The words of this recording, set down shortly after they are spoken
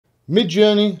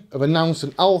Midjourney have announced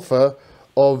an alpha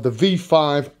of the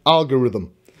V5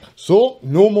 algorithm. So,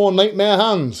 no more nightmare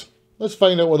hands. Let's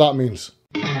find out what that means.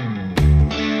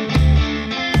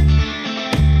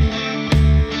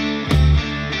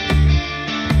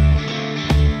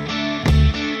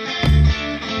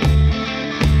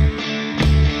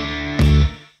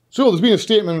 So there's been a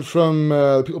statement from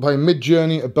the people behind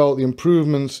Midjourney about the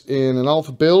improvements in an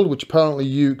alpha build, which apparently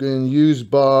you can use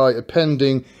by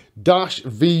appending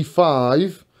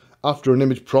 -V5 after an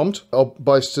image prompt, or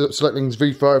by selecting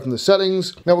V5 from the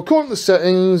settings. Now, according to the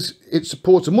settings, it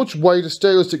supports a much wider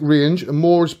stylistic range and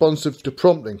more responsive to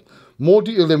prompting, more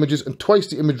detailed images, and twice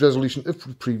the image resolution of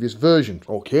the previous version.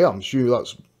 Okay, I'm sure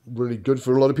that's really good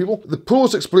for a lot of people. The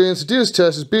post explains today's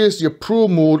test is basically a pro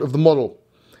mode of the model.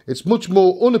 It's much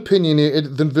more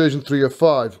unopinionated than version 3 or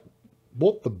 5.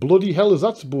 What the bloody hell is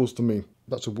that supposed to mean?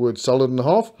 That's a word salad and a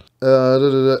half.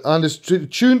 And it's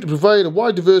tuned to provide a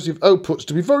wide diversity of outputs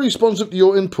to be very responsive to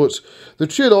your inputs. The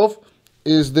trade-off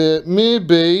is it may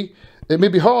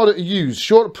be harder to use.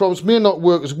 Shorter prompts may not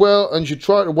work as well, and you should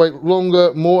try to write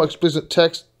longer, more explicit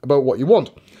text about what you want.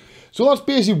 So that's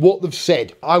basically what they've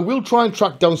said. I will try and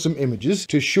track down some images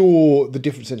to show the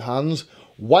difference in hands.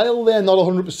 While they're not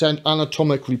 100%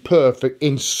 anatomically perfect,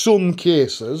 in some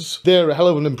cases, they're a hell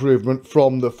of an improvement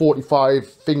from the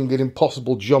 45-fingered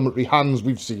impossible geometry hands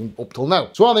we've seen up till now.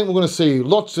 So I think we're going to see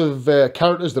lots of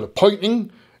characters that are pointing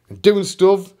and doing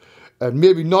stuff, and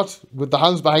maybe not with the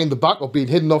hands behind the back or being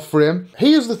hidden off frame.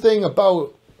 Here's the thing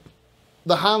about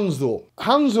the hands though.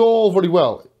 Hands are all very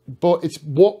well, but it's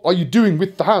what are you doing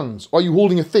with the hands? Are you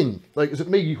holding a thing? Like, is it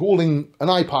maybe holding an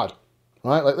iPad,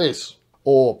 right, like this?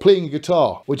 Or playing a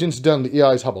guitar, which incidentally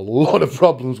AIs have a lot of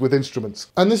problems with instruments.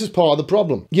 And this is part of the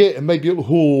problem. Yeah, it may be able to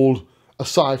hold a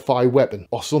sci-fi weapon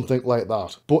or something like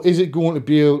that, but is it going to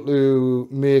be able to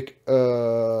make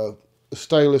a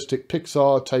stylistic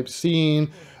Pixar type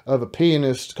scene of a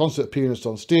pianist, concert pianist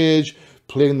on stage,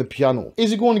 playing the piano?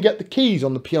 Is it going to get the keys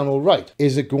on the piano right?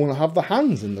 Is it going to have the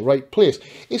hands in the right place?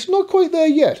 It's not quite there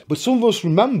yet, but some of us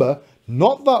remember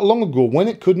not that long ago when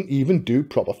it couldn't even do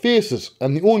proper faces,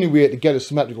 and the only way to get a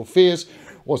symmetrical face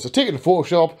was to take it in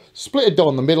Photoshop, split it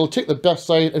down the middle, take the best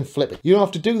side and flip it. You don't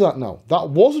have to do that now.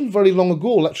 That wasn't very long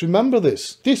ago, let's remember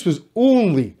this. This was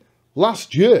only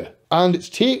last year, and it's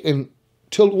taken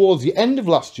till towards the end of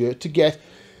last year to get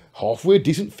halfway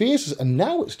decent faces, and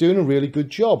now it's doing a really good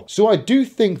job. So I do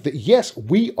think that yes,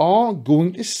 we are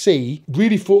going to see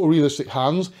really photorealistic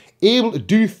hands able to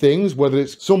do things, whether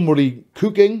it's somebody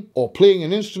cooking or playing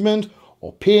an instrument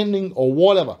or painting or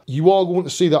whatever. You are going to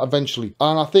see that eventually.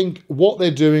 And I think what they're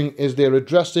doing is they're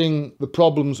addressing the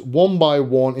problems one by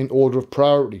one in order of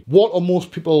priority. What are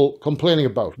most people complaining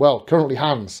about? Well, currently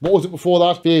hands. What was it before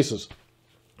that? Faces.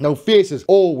 Now, faces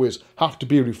always have to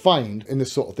be refined in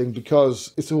this sort of thing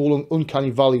because it's a whole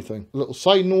uncanny valley thing. A little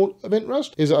side note of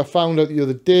interest is that I found out the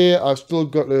other day, I've still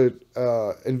got to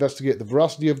investigate the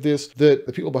veracity of this, that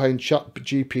the people behind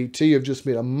ChatGPT have just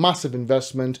made a massive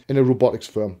investment in a robotics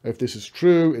firm. If this is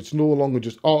true, it's no longer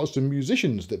just artists and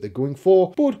musicians that they're going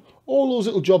for, but all those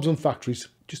little jobs in factories.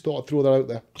 Just thought I'd throw that out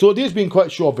there. So it has been quite a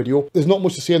short video. There's not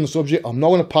much to say on the subject. I'm not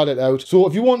going to pad it out. So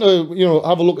if you want to,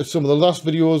 have a look at some of the last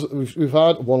videos we've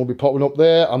had, one will be popping up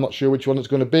there. I'm not sure which one it's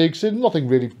going to be, because nothing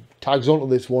really tags onto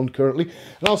this one currently.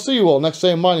 And I'll see you all next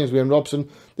time. My name is Wayne Robson.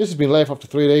 This has been Life After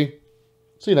 3D.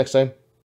 See you next time.